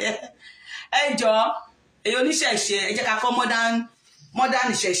 Ẹ jọ̀ọ́ èyí oníṣẹ̀ṣe ẹ jẹ́ ká kọ́ modern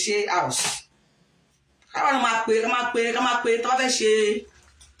ìṣẹ̀ṣe house. Káwọn máa pe tó bá fẹ́ ṣe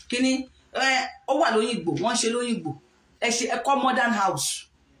kíní ó wà lóyìnbó wọ́n ṣe lóyìnbó ẹ kọ́ modern house.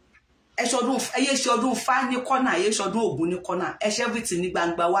 Ẹ ṣe ọdún fá ní kọ́nà ẹ ṣe ọdún Ògún ní kọ́nà ẹ ṣe everything ní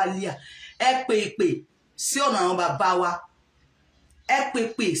gbangba wá líà ẹ pè ìpè sí ọ̀nà àwọn bàbá wa ẹ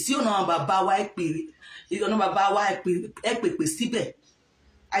pè sí ọ̀nà àwọn bàbá wa ẹ pè síbẹ̀.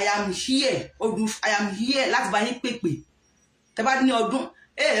 I am here láti bá yín pèpè tẹ́ bá ní ọdún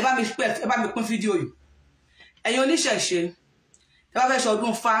ẹ bá mi pín fídíò yìí ẹ̀yin oníṣẹ̀ṣe tẹ́ bá fẹ́ ṣe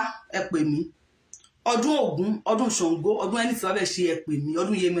ọdún fá ẹ pè mí ọdún Ògún ọdún Ṣàngó ọdún ẹni tí wọ́n fẹ́ ṣe ẹ pè mí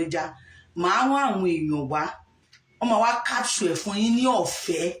ọdún Yemọja màá rán àwọn èèyàn wá wọ́n máa wá capture ẹ̀ fún yín ní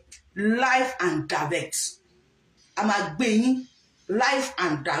ọ̀fẹ́ live and direct a máa gbé yín live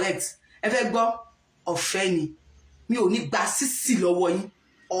and direct ẹ fẹ́ gbọ́ ọ̀fẹ́ ni mi ò ní gba sísì lọ́wọ́ yín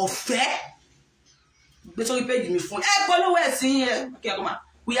ọ̀fẹ́ gbé sórí péjì mi fún ẹ polówó ẹ̀sìn yẹn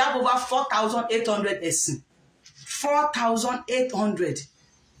we have over 4,800 ẹ̀sìn 4,800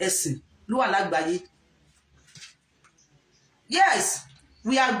 ẹ̀sìn ló wà lágbàáyé. Yes,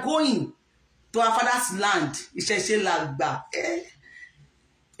 we are going to our father's land ìṣẹ̀ṣe làgbà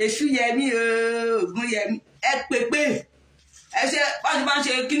èṣù yẹmí Ògún yẹmí ẹ pèpè ẹ ṣe bájú bá ń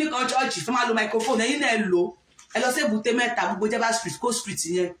ṣe kíní kan church fún máa lo microphone ẹ̀yin náà lò ẹ lọ sí Èbúté Mẹ́ta gbogbo Jẹba street Coast street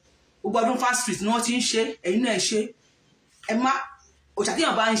yẹn gbogbo ọdún fast street ni wọ́n ti ń ṣe ẹ̀yin náà ṣe ẹ má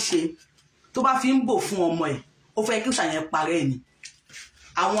òṣàtìyàn bá ń ṣe tó bá fi ń bò fún ọmọ ẹ̀ ó fẹ́ kí òṣàyẹn parẹ́ ni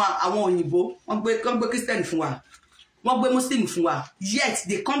àwọn òyìnbó wọ́n gbé Christian fún wa wọ́n gbé Muslim fún wa yet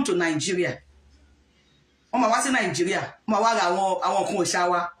they come to Nigeria wọ́n máa wá sí Nigeria wọ́n máa wá ra àwọn nǹkan òṣà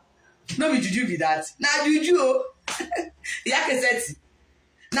wa no be juju be that na juju o ìyá Cassette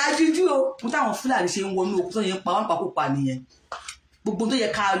na juju o mo táwọn Fúlàní ṣe ń wọnú òkú tó yẹn pa wọ́n pàkópa nìyẹn gbogbo tó yẹ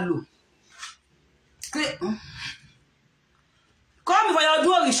ká lò call me for your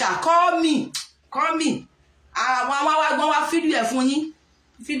ọdún òrìṣà call me àwọn wá fídíò ẹ̀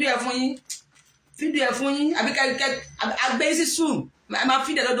fún yín àbí àgbẹ̀ sí zoom ẹ máa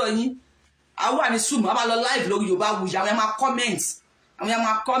fídíò lọ́dọ̀ yín àwọn wà ní zoom a máa lọ live lórí Yorubawuyi àwọn yẹn máa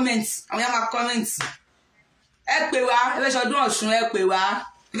comment ẹ pè wá ẹ fẹ́ ṣọdún Ọ̀ṣun ẹ pè wá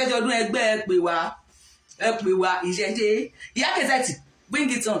ẹ fẹ́ ṣọdún ẹgbẹ́ ẹ pè wá ìṣẹ̀ṣe ìyá Cassette bring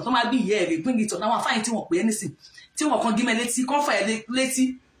it on tó máa bí ìyá ẹ̀rẹ̀ bring it on àwọn afáyín tí wọ́n pè é nísìn tí wọ́n kan gímẹ̀ létí kán fà ẹ́ létí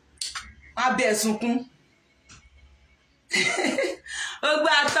má bẹ́ẹ̀ sunkún ó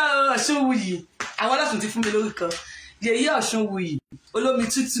gbá atọ́ Ọ̀ṣunwùyí àwọn ọlọ́sùn ti fún mi lórúkọ yèyé Ọ̀ṣunwùyí olómi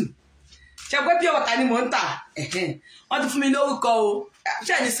tútù ṣe pé pure water ni mò ń tà wọ́n ti fún mi lórúkọ o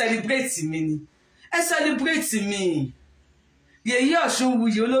ṣe ní celebrate mi ni ẹ celebrate mi yèyé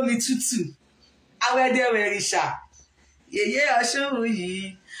Ọ̀ṣunwùyí olómi tútù awẹ́dẹ́wẹ̀rìṣà yèyé Ọ̀ṣunwùyí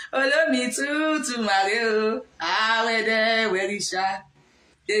olómi tútù màrè o awẹ́dẹ́wẹ̀rìṣà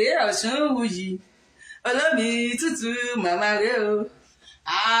yèyé Ọ̀ṣunwùyí olómi tútù màmá rè o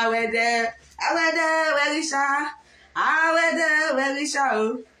awẹ́dẹ́wẹ̀rìṣà o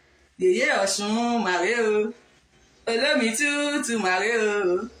yèyé Ọ̀ṣun màrè o olómi tútù màrè o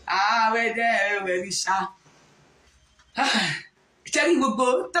awẹ́dẹ́wẹ̀rìṣà. Ṣẹ́rí gbogbo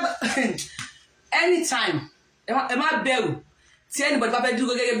anytime ẹ má bẹ̀rù tí anybody bá fẹ́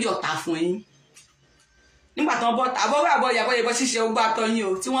dúró gẹ́gẹ́ bí ọ̀tá fún yín nígbà tí wọ́n bọ́ àbọ̀ ìyàbọ̀ ìbọn ṣíṣe ogbó àtọ́ yín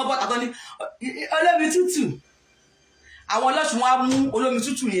o tí wọ́n bọ́ tàtọ́ ní olómi tútù àwọn ọlọ́sùn wọn á mú olómi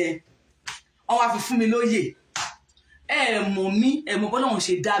tútù yẹn wọ́n wá fi fún mi lóyè ẹ mọ̀ mí ẹ mọ̀ bọ́lá wọn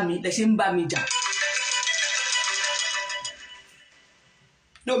ṣe dá mi lẹ ṣe ń bá mi jà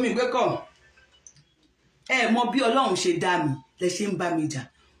lómi ìgbé kàn ẹ mọ̀ bí Ọlọ́run ṣe dá mi lẹ ṣe ń bá mi jà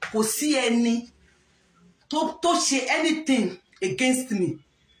kò sí ẹni tó ṣe anything against me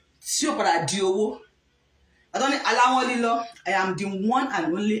tí ó padà di owó àtọ́ni aláwọ̀n lílọ I am the one and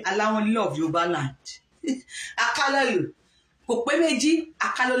only aláwọ̀n lílọ of Yorùbá land akálọ́lò kò pé méjì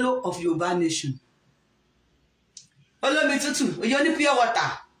akálọ́lò of Yorùbá nation olómi tútù oye ní pure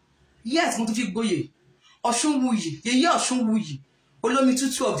water yes mo tún fi gboyè Ọ̀ṣunwùyí yèyé Ọ̀ṣunwùyí olómi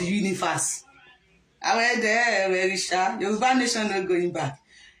tútù of the universe àwọn ẹ̀dẹ̀ ẹ̀rìṣà Yorùbá nation no going back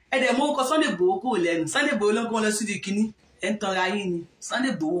ẹ̀dẹ̀ mo kọ Sunday Igboho kò lẹ́nu Sunday Igboho ló ń kọ́ wọn lọ sí di kínní ẹ̀ ń tanra yín ni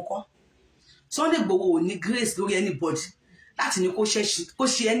Sunday Igboho kọ́ Sunday Igboho ò ní grace lórí anybody láti ní kó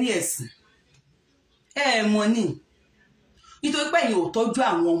ṣe ẹni ẹ̀sìn mọ̀ ní nítorí pé ẹ̀yin ò tọ́jú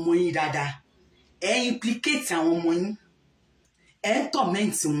àwọn ọmọ yín dáadáa implicate àwọn ọmọ yín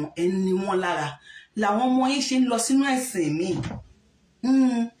torment wọn ní wọn lára làwọn ọmọ yín ṣe ń lọ sínú ẹ̀sìn míì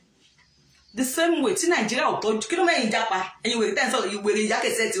the same way tí Nàìjíríà ò tọ́jú kí ló mẹ́yìn jápa ẹ̀yin wèrè tẹ́ ń sọ̀rọ̀ ìwèrè ìyá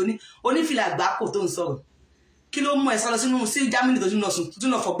kẹsẹ̀tì onífìlà àgbákò tó ń sọ̀rọ̀ kí ló mú ẹ sọ lọ sínú sí Germany tó tún lọ sùn tó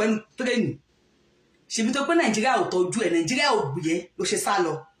tún lọ fọ̀gbẹ́nu tírẹ́nì ṣèbí tó pé Nàìjíríà ò tọ́jú ẹ̀ Nàìjíríà ò gbìyẹ ló ṣe sá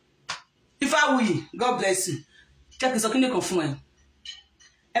lọ Ifáwuyì God bless you jẹ́ kí n sọ kí ní kan fún ẹ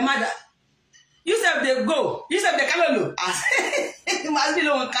ẹ má dá you sef dey go you sef dey kálòlò máa bí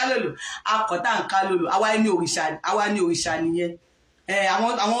lóhun kálòlò akọ̀tà ń kálòlò àwa ní òrìṣà nìyẹn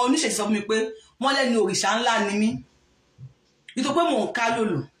àwọn oníṣẹ̀ṣẹ̀ sọ fún mi pé wọ́n lẹ́ni òrìṣà ńlá ni mí nítorí pé mò ń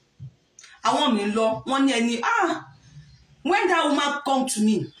kálòlò àwọn mi lọ wọ́n ní ẹni when that woman come to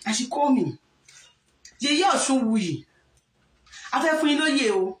me and she call me yèyé Ọ̀ṣunwùyí afẹ́ fún yín lóye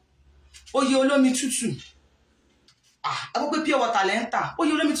o oyè olómi tútù àgbẹ̀ pé pure water lẹ́ ń tà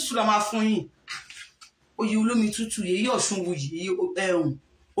oyè olómi tútù la máa fún yín oyè olómi tútù yèyé Ọ̀ṣunwùyí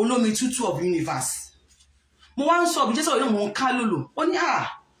olómi tútù of universe mo wá ń sọ bí jésù mo ń ká lòlò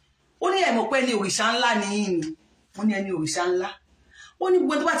ó ní ẹ mọ̀ pé ẹni òrìṣà ńlá ni yín ni ó ní ẹni òrìṣà ńlá ó ní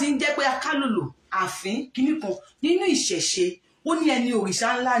gbogbo tó bá ti ń jẹ́ pé aká lòlò àfín kíní kan nínú ìṣẹ̀ṣe ó ní ẹni òrìṣà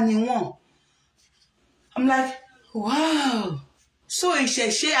ńlá ni wọ́n I'm like wow so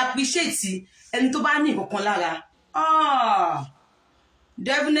ìṣẹ̀ṣe appreciate ẹni tó bá ní ìkọ̀kan lára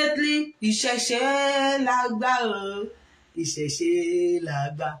definitely ìṣẹ̀ṣe lágbá o ìṣẹ̀ṣe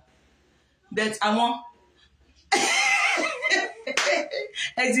lágbá but àwọn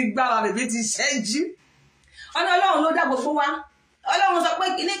ẹ ti gbá wa bèbí ti ṣẹ́jú ọ̀nà Ọlọ́run ló dá gbogbo wa Ọlọ́run sọ pé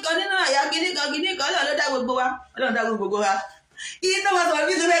kíní kan nínú àyà kíní kan Ọlọ́run ló dá gbogbo wa Ọlọ́run dá gbogbo wa iye tó wọ́n sọ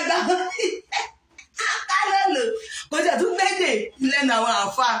bí tó fẹ́ gbá kálọ́lù kò jẹ́ tún gbẹ́dẹ̀ lẹ́nu àwọn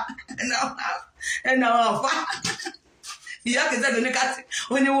àfa ẹnu àwọn àfa ìyá kẹsẹ̀ tó ní káàtì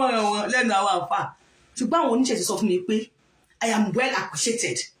ó ní wọ́n ràn wọ́n lẹ́nu àwọn àfa ṣùgbọ́n àwọn oníṣẹ̀ṣẹ̀ sọ fún mi pé I am well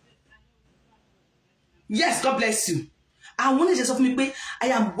appreciated yes God bless you àwọn oníṣẹ̀ṣẹ̀ sọ fún mi pé I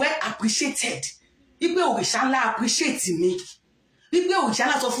am well appreciated wípé òrìṣà ńlá appreciate mi wípé òrìṣà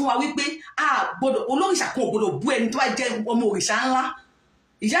ńlá sọ fún wa wípé gbọ́dọ̀ olórìṣà kan ò gbọ́dọ̀ bú ẹni tó bá jẹ́ ọmọ òrìṣà ńlá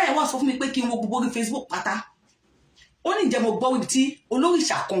ìyá yẹn wá sọ fún mi pé kí n wo gbogbo orí Facebook pátá ó ní ìjẹ́ mo gbọ́ wípé tí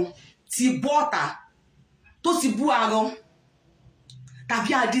olórìṣà kan ti bọ́ ọ̀tá tó ti bú arọ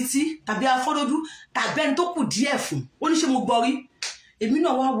tàbí adití tàbí afọ́dọ́dú tàbí ẹni tó kù díẹ̀ fún ó ní ṣé mo gbọ́ rí èmi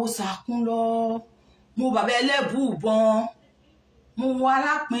náà wá wo sàkún lọ mo bàbá ẹlẹ́bùúbọn mo wo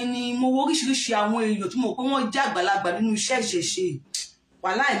alápinni mo wo oríṣiríṣi àwọn èèyàn tí mo pé wọ́n jẹ́ àgbàlagbà nínú iṣẹ́ ìṣẹ̀ṣe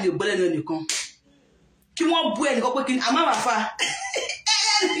wàhálà èmi ò gbọ́lẹ́nu ẹnìkan kí wọ́n bú ẹnìkan pé kí ni àmọ́ àmàfà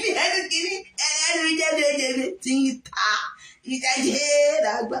ẹni kìíní ẹni jẹjẹjẹjẹ tí ń ta ìjẹjẹ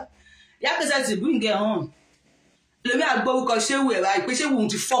dàgbà yàtọ̀ sí bring it on lèmi àgbórúkọ ṣéwù ẹ̀ báyìí pé ṣéwù òun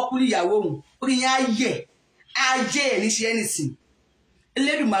ti fọ́kúlì ìyàwó òun orí yẹn ayé ẹ̀ ní ṣe anything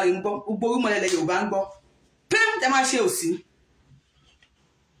Elédùmarè ń gbọ́ gbogbo orí mọ́lẹ́lẹ̀ Yorùbá ń gbọ́ pẹ́ẹ́n tẹ́ máa ṣe òsì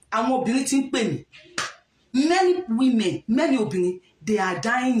àwọn obìnrin ti ń pè mí many obìnrin they are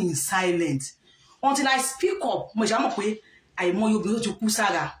dying in silence until I speak up mo ṣe àmọ̀ pé àìmọye obìnrin tó ti kú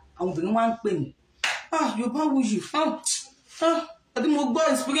sára àwọn obìnrin wá ń pè mí Yorubawuyi àbí mo gbọ́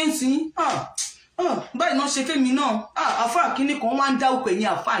experience yín báyìí náà ṣe fẹ́mi náà àfáà kínní kan wá ń dá òkè yín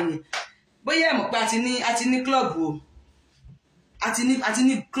àfáà yẹn bóyá ẹ mọ̀ pé a ti ní club o àti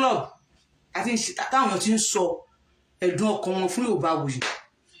ní club àti táwọn èèyàn ti ń sọ ẹ̀dùn ọkàn wọn fún Yorubawuyi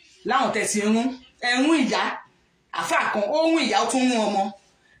láwọn tẹ̀sí ẹ̀rún ìyá àfáà kan ó ń ìyá ó tún ń ọmọ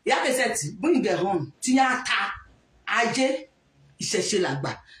ìyá kẹsẹ̀tì bring it on tí yá ta ajé ìṣẹ̀ṣe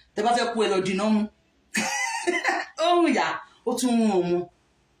làgbà tẹ bá fẹ́ kú ẹ lọ dínà mú ó ń ìyá ó tún ń ọmọ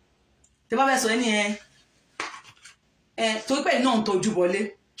tẹ bá fẹ́ sọ ẹni torí pé náà ń tọ́jú bọlé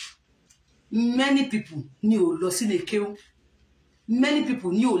many people ní ò lọ sílé kéwú many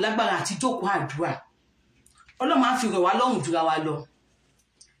people ní ò lágbára àti jókòó àdúrà Ọlọ́run máa ń fi rọ̀ wá lọ́rùn jura wa lọ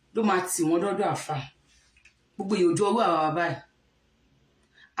ló máa tì wọ́n dọ́dọ̀ àfà gbogbo ìyòjọ́ owó àwa báyìí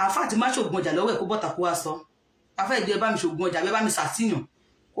àfà àti má ṣògùn ọjà lọ́wọ́ ẹ̀ kó bọ́ta kó wá sọ àfà ìdí ẹ bá mi ṣògùn ọjà bẹ́ẹ̀ bá mi ṣàtìyàn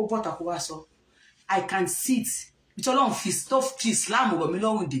kó bọ́ta kó wá sọ I can sit bí Ọlọ́run fi Islam rọ̀ mí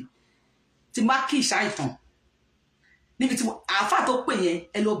lọ́rùn dé tí má kí ìṣàìtàn níbi tí àfà tó pè yẹn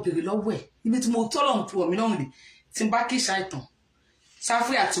ẹ lọ bèrè lọ́wọ́ ẹ̀ níbi tí mo tọ́lọ́run rọ̀ mí lọ́rùn dé tí n bá kí ṣàìtàn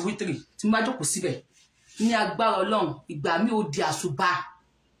ṣáfì àti wítìrì tí n bá jókòó síbẹ̀ ní agbára Ọlọ́run ìgbà mi ò di àṣùbà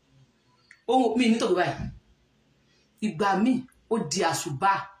ohun mi nítorí báyìí ìgbà mi ò di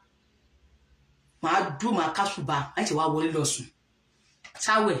àṣùbà màá dúró màá káṣùbà láti wá wọlé lọ sùn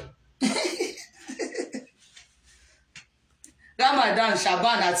ṣáwẹ̀ Ramadan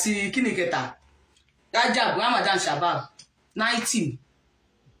Shaban àti kíni kẹta Rajab Ramadan Shaban 90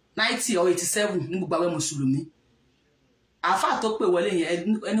 or 87 ní gbogbo àwọn mùsùlùmí àfáà tó pè wọlé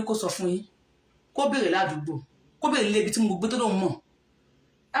yẹn ẹni kó sọ fún yín kó béèrè ládùúgbò kó béèrè lébi tí mo gbé tó lóun mọ̀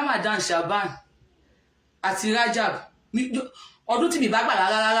Ramadan Shaban àti Rajab ọdún tí mi bá gbà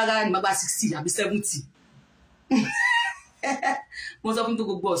rárá ni má gbà 60 àbí 70 mo sọ fún tó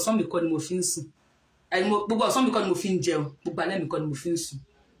gbogbo ọ̀sán mi kọ́ ni mo fi ń sùn gbogbo ọ̀sán mi kọ́ ni mo fi ń jẹun gbogbo alẹ́ mi kọ́ ni mo fi ń sùn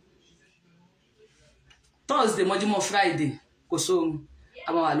Thursday mọ́júmọ́ Friday kò sóorun a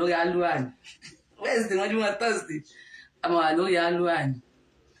máa wà lórí alúwà ni Wednesday mọ́júmọ́ Thursday a máa wà lórí alúwà ni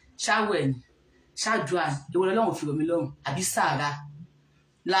ṣáwẹ̀ ni ṣáàdúrà ni ìwọ lọ́wọ́ fi rọ̀ mí lọ́rùn àbí sàárà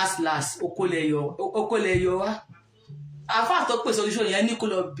last okòlẹ̀ yọ wá àfáà tó pèsè oríṣiríṣi yẹn ní kó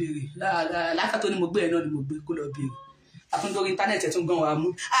lọ béèrè látà tó ní mo gbé ẹ̀ náà ni mo gbé kó lọ béèrè àtúntò íńtánẹ́ẹ̀tì ẹ̀ tún gan wa mú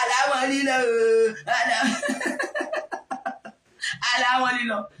aláwọ̀ lílọ aláwọ̀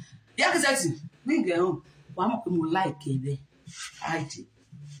lílọ Ìyá Cassette ní ìgbẹ̀rún wàá mọ̀ pé mo like ẹ̀ bẹ́ẹ̀ àìjẹ́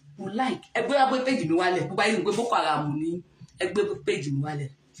mo like ẹgbẹ́ péjì mi wálẹ̀ gbogbo ayé nígbẹ́ Boko Haram ní ẹgbẹ́ péjì mi wálẹ̀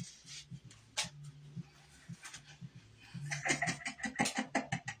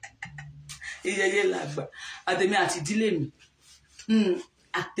iyẹyẹ làgbà àtẹ̀mí àti ìdílé mi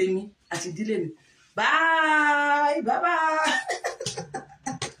àtẹ̀mí àti ìdílé mi bye bye bye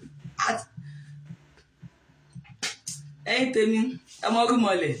ẹ̀yin tèmi ọmọ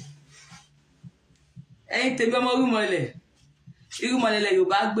rúmọlẹ̀ ẹ̀yin tèmi ọmọ rúmọlẹ̀ irúmọlẹ̀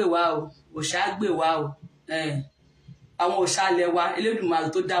Yorùbá gbè wá o òòṣà gbè wá o àwọn òòṣà ilẹ̀ wa Elédùmarè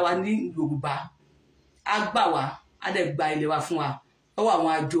tó dá wa ní Yorùbá á gbà wá á dẹ̀ gba ilẹ̀ wa fún wa lọ́wọ́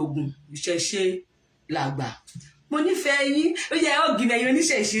àwọn ajogun ìṣẹ̀ṣe làgbà mo nífẹ̀ẹ́ yín ó yẹ ọ̀gìnà ẹ̀yin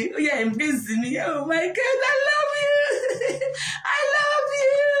oníṣẹ̀ṣe ó yẹ embrace mi oh my God I love you I love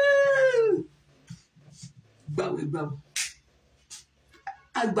you gbàwé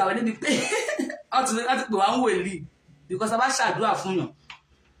agbàwé níbi pé ọtí pé wà ń wòlíì because a bá ṣàdúrà fún yàn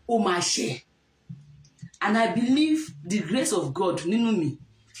ó máa ṣe and I believe the grace of God nínú mi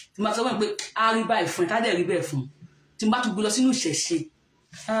tí máa sọ wọ́n pé a rí báyìí fún ẹ tá dẹ̀ rí bẹ́ẹ̀ fún tí n bá tún gbé lọ sínú ìṣẹ̀ṣe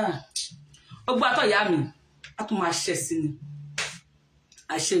ó gbọ́ àtọ̀ ìyá mi a tún máa ṣẹ̀ sí ni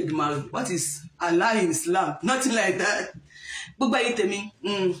àṣẹ Ìdùmarè what is Allah in Islam nothing like that gbogbo ayé tèmi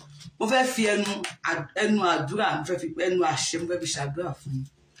mo fẹ́ fi ẹnu àdúrà mo fẹ́ fi ẹnu àṣẹ mo fẹ́ fi ṣàdúrà fún yín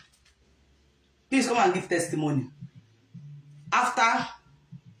please come and give testimony after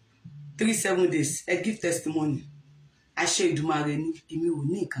 3-7 days ẹ give testimony àṣẹ Ìdùmarè ni èmi ò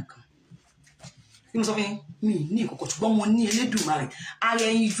ní kankan bí mo sọ fún yín mi ní ìkọ̀kọ̀ ṣùgbọ́n mo ní Elédùmarè ara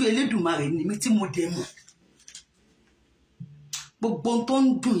ẹyin ju Elédùmarè ni mi tí mo dẹ̀ mọ̀ gbogbo tó ń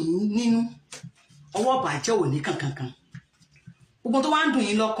dùn yín nínú ọwọ́ bàjẹ́ ò ní kankan gbogbo tó wá ń dùn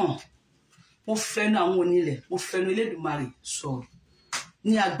yín lọ́kàn mo fẹ́nu àwọn onílẹ̀ mo fẹ́nu Elédùmarè sọ̀rọ̀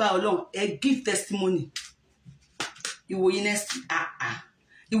ní agbára Ọlọ́run ẹ give testimony ìwòyí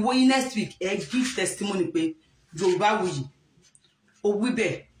next week ẹ give testimony pé Yorubawuyi ó wí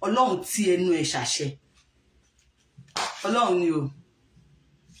bẹ́ẹ̀ Ọlọ́run tí ẹnu ẹ̀ ṣàṣẹ Ọlọ́run ni o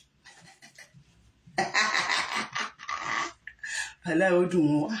aláì ó dùn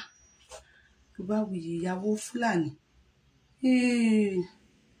wọn wá Yorubawuyi ìyàwó Fúlàní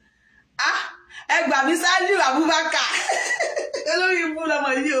ẹ gbà mí Sàlíù Abubakar olórí ibú lọmọ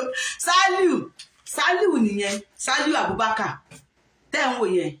yìí o Sàlíù nìyẹn Sàlíù Abubakar tẹ́ ń wò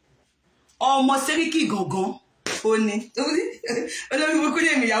yẹn ọmọ Sẹ́ríkì gangan ó ní olórí ibú kúrò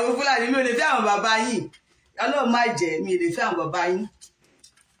èmi ìyàwó Fúlàní mi ò lè fẹ́ àwọn bàbá yìí Ọlọ́run má jẹ́ mi ò lè fẹ́ àwọn bàbá yìí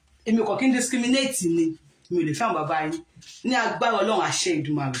èmi kò kí n discriminate ni mi ò lè fẹ́ àwọn bàbá yìí ní agbára Ọlọ́run àṣẹ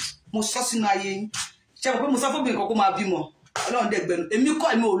Ìdùmarè mo sọ sínú ayé yín ṣe mo pé mo sọ fún obìnrin kan kó máa bímọ Ọlọ́run dẹ̀gbẹ̀nu èmi kọ́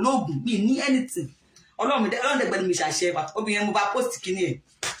èmi ò lóògùn mi ní anything Ọlọ́run dẹ̀gbẹ̀nu mi ṣàṣẹ obìnrin mo bá post kíní ẹ̀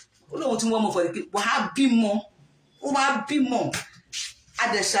Ọlọ́run tí wọ́n mọ̀ fọ́ pé wàá bímọ ó máa bímọ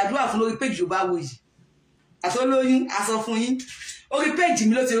adẹ̀ṣàdúrà fún lórí péjì Yorubawuyi àtọ́lóyún aṣọ fún yín orí péjì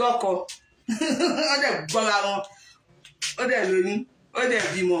mi ló ti rọ́kọ ó dẹ̀ gbọ́ra wọn ó dẹ̀ lóyún ó dẹ̀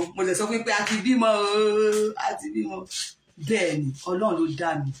bímọ mo dẹ̀ sọ fún pé a ti bímọ bẹ́ẹ̀ ni Ọlọ́run ló dá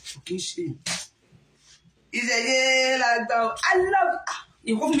mi kò kí ń ṣe ìṣẹ̀yẹ lágbà I love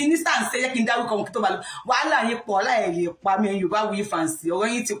ìkó fún mínísítà ń ṣẹ́yẹ́ kí n dárúkọ wọn kí tó bá lọ wàhálà yín pọ̀ ọlá ẹ̀ lè pa mi Yorubawuyi fàǹsì ọ̀rọ̀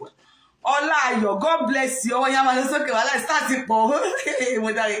yín ti pọ̀ ọlá ayọ̀ God bless you ọwọ́ yẹn máa lọ sókè wàhálà ìsítà ti pọ̀ mo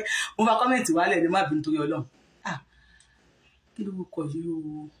dáre mo bá kọ́mẹ̀ntì wálẹ̀ ní má bínú torí Ọlọ́run kí ló kọ yìí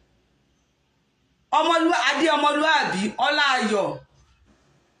o adé ọmọlúàbí Ọláyọ̀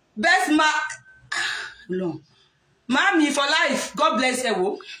best ma no mommy for life. God bless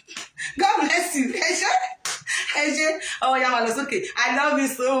you. God bless you. Oh yeah, okay. I love you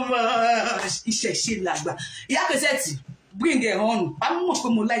so much. Ìṣẹ̀ṣe làgbà. Ìyá Cassette, bring it on. I'm not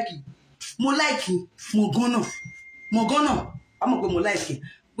going to like it. Mo like it. Mo gonna. I'm not going to like it.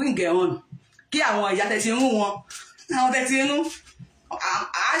 Bring it on. Kí àwọn ìyá tẹ́ ti run wọn. Àwọn tẹ́ ti run.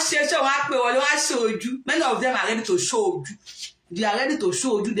 I share show wa pe wọ́n wá show ojú. Many of them are ready to show ojú. They are ready to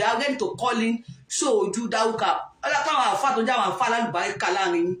show ojú. They are ready to call in show ojú dáwùká. Ọlá pa àwọn àfà tó já àwọn àfà lálùbáríkà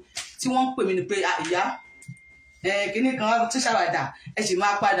láàrin tí wọ́n pè mí ní pé ìyá kíní kan tí ṣàwàdà ẹ sì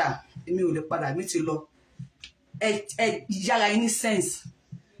máa padà èmi ò lè padà mi ti lọ yára yín ní sense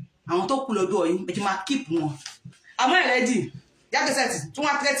àwọn tó kù lọ́dọ̀ yín ẹ ti máa keep wọn àmọ́ ẹ ready Ìyá Cassette tí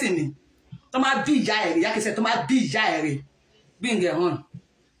wọ́n threaten mi tó máa bí ìyá ẹ̀ rẹ̀ Ìyá Cassette tó máa bí ìyá ẹ̀ rẹ̀ bring it on.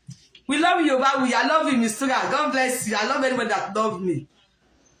 We love you, Yorubawuyi. I love you, Mr. God bless you. I love anybody that love me.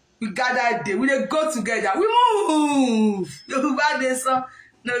 We gather day. We dey go together. We move. Yoruba dey so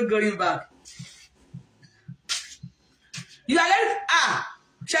no going back. You are ready?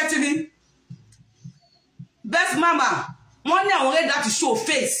 Shetiri. Best mama. Wọ́n ní àwọn ready láti show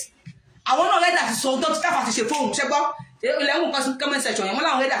face. Àwọn náà ready láti sọ ọdọ́ tí káfà ti ṣe fóun. Ṣé gbọ́? Ilẹ̀ kan sí comment section yẹn. Wọ́n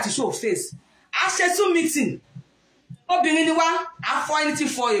láwọn ready láti show face. A ṣe Zoom meeting. Obìnrin ni wá. A fọ anything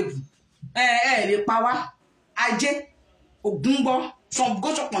for ebu. Lè pa wá. Ajé. Ògún gbọ́. Some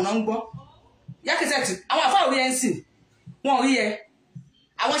go chop náà ń gbọ́. Ìyá Cassette, àwọn àfáà orí ẹ̀ ń sìn. Wọ́n rí ẹ.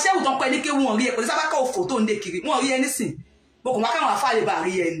 Àwọn ṣẹ́wù tó ń pẹ́ ní ké wọ́n rí ẹ. Kò ní sábà kọ́ òfò tó ń dé kiri. Wọ́n rí ẹ nísìn. Bó kò wá káwọn àfáà lè bá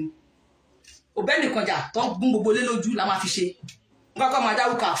rí ẹ ni. Òbẹ́ nìkan jà tó gún gbogbo lé lójú la máa fi ṣe. Wọ́n kọ́ máa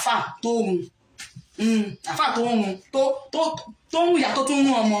dárúkọ àfáà tó run. Àfáà tó run. Tó ń ìyá tó tún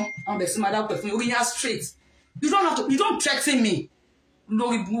rún ọmọ. Àwọn bẹ̀rẹ̀ sí máa dárúkọ fún orí yá straight. You don't threaten me.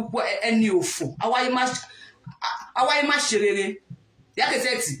 Lórí burúkú ẹni òfò. Àwáyé má ṣe rere. Ìyá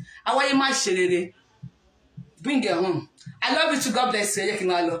Cassette, àwáyé má ṣe rere. Bring it home. I love you too. God bless you. Ẹ jẹ́ kí n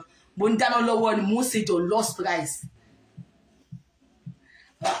máa lọ. Mo ń dáná lọ́wọ́ ni mo ń ṣe your lost rice.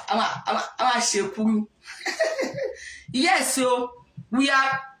 I'm ṣe kúrú. Yes, so we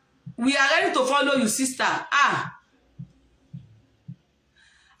are ready to follow you, sister.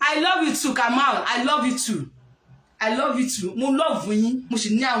 I love you too, Kamal. I love you too. I love you too. Mo love yín. Mo sì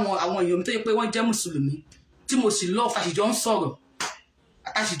ní àwọn èèyàn mi tó yẹ pé wọ́n jẹ́ Mùsùlùmí. Tí mo sì love àṣìjọ ń sọ̀rọ̀.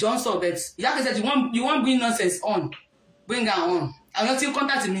 Àṣìjọ ń sọ̀rọ̀ but Ìyá Cassette, you won't bring nonsense on. Bring her on. Àwọn tí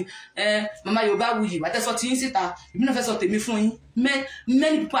contact mi Mama Yorubawuyi àtẹ̀sọ tí yín síta èmi náà fẹ́ sọ tèmi fún yín.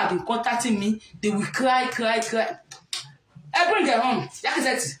 Many people have been contacting me. They will cry. Bring her on. Ìyá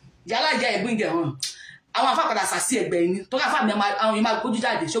Cassette, yàrá ìjà bring her on. Àwọn àfáà padà sàsí ẹgbẹ́ yín tó káfà mi àwọn yìí máa gbójú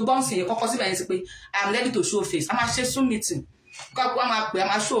jáde ṣùgbọ́n sì yẹn kọ́kọ́ síbẹ̀ yẹn sí pé I am ready to show face. A máa ṣe Zoom meeting kọ́kọ́ a máa pè a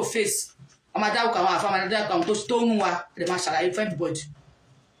máa show face a máa dárúkọ àwọn àfáà máa dárúkọ àwọn tó ń wa ẹ̀ máa ṣàlàyé fún everybody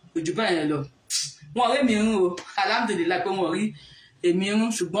ojú bẹ́ẹ̀ yẹn lọ. Wọ́n rí mi rún o alhamdulillah pé wọ́n rí èmi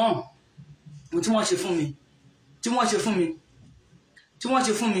rún ṣùgbọ́n ohun tí wọ́n ṣe fún mi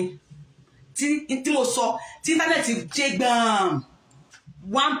tí mo sọ tí íńtánẹ́ẹ̀tì jẹ́ gbàm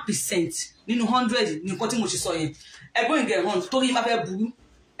 1% nínú 100 ní nǹkan tí mo ṣe sọ yẹn ẹgbọ́n ìgẹ̀ hàn torí má fẹ́ burú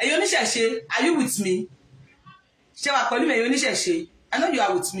ẹ̀yin oníṣẹ̀ṣe are you with me ṣé wà pẹ̀lú mi ẹ̀yin oníṣẹ̀ṣe I know you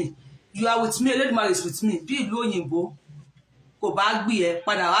are with me Olódùmarè is with me bí ìlú òyìnbó kò bá gbé ẹ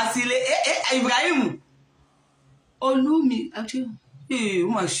padà wá sílé Ibrahim olúmi ó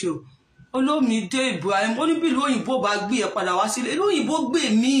mà ṣe o Olómìdé Ibrahim ó ní bí ìlú òyìnbó bá gbé ẹ padà wá sílé ìlú òyìnbó gbé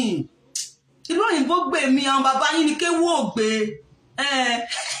mi àwọn bàbá yín ni kéwú ògbé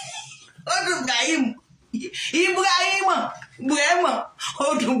Odun Ibrahim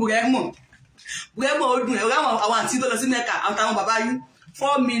Odun ẹ̀rọ àwọn àti tó lọ sí Mẹ́kà àtàwọn bàbá yín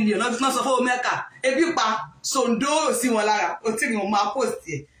 4 million náà sọ fún Mẹ́kà ebi pa Sondoro sí wọn lára ó tí wọn máa post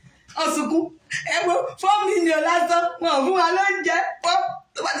ẹ̀ ọ̀sùnkún ẹgbẹ́ 4 million lásán wọn fún wa lóúnjẹ tó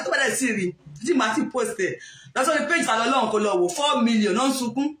bá dẹ̀ sí rí tí màá ti post ẹ̀ lọ́sọ̀ ní page tàlọ́ lọ́hùn kó lọ wò 4 million náà ń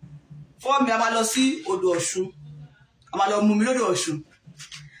sunkún 4 million a máa lọ sí odò Ọ̀ṣun a máa lọ mú mi lódò Ọ̀ṣun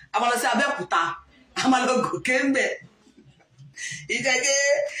a máa lọ sí Abẹ́òkúta a máa lọ gòkè ń bẹ̀ ìjẹ́jẹ́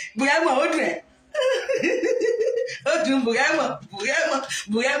bùrẹ́mọ̀ ó dùn ẹ̀ ó dùn bùrẹ́mọ̀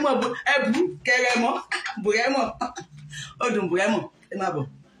ẹ̀bù kẹrẹmọ́ bùrẹ́mọ̀ ó dùn bùrẹ́mọ̀ ẹ máa bọ̀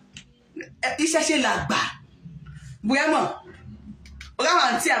iṣẹ́ ṣe là gbà bùrẹ́mọ̀ ọ̀gáwà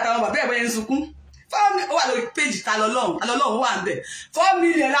àǹtí àtàwọn bàbá ẹ̀bẹ̀ yẹn ń sunkún ó wà lórí péjì ta lọ́lọ́run wà ń bẹ̀ 4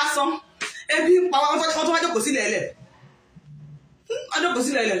 million lásán ebi ń pa wọn tó wájú kò sílẹ̀ ẹlẹ̀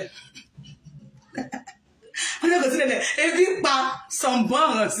ebi pa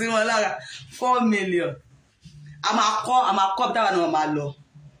sọ̀nbọ̀n sí wọn lára 4 million a máa kọ́ dáwà náà máa lọ.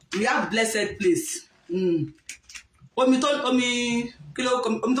 We have blessed place. Omi tó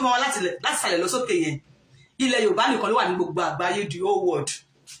máa wá láti sàlẹ̀ lọ sókè yẹn. Ilẹ̀ Yorùbá nìkan ló wà ní gbogbo àgbáyé the whole world.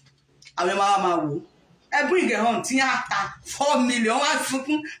 Àwọn máa wò. Ẹ bring it home tí a ta 4 million wá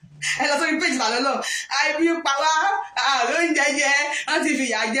sunkún. Ẹ lọ sórí page ìbàlọ́ náà. Àìbí pa wá, àrùn jẹjẹ, wọ́n ti fi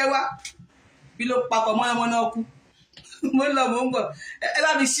ìyà jẹ wá. Bí ló papọ̀ mọ́ náà kú. Mo ń lọ mo ń bọ̀. Ẹ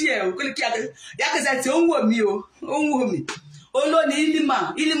bá mi ṣí ẹ̀ o, kó lè kí Ìyá Cassette ó ń wò mí o, ó ń wò mí. Olóni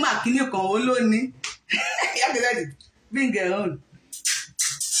Ilima kìíní kan olóni. Ìyá Cassette bring it home.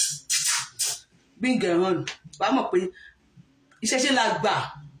 Bring it home. Wàá mọ̀ pé iṣẹ́ ṣe la gbà.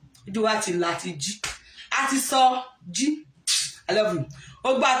 Ojú wa ti là ti jí. A ti sọ jí. I love you. Ó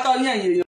gbà tọ́ yẹn yẹn.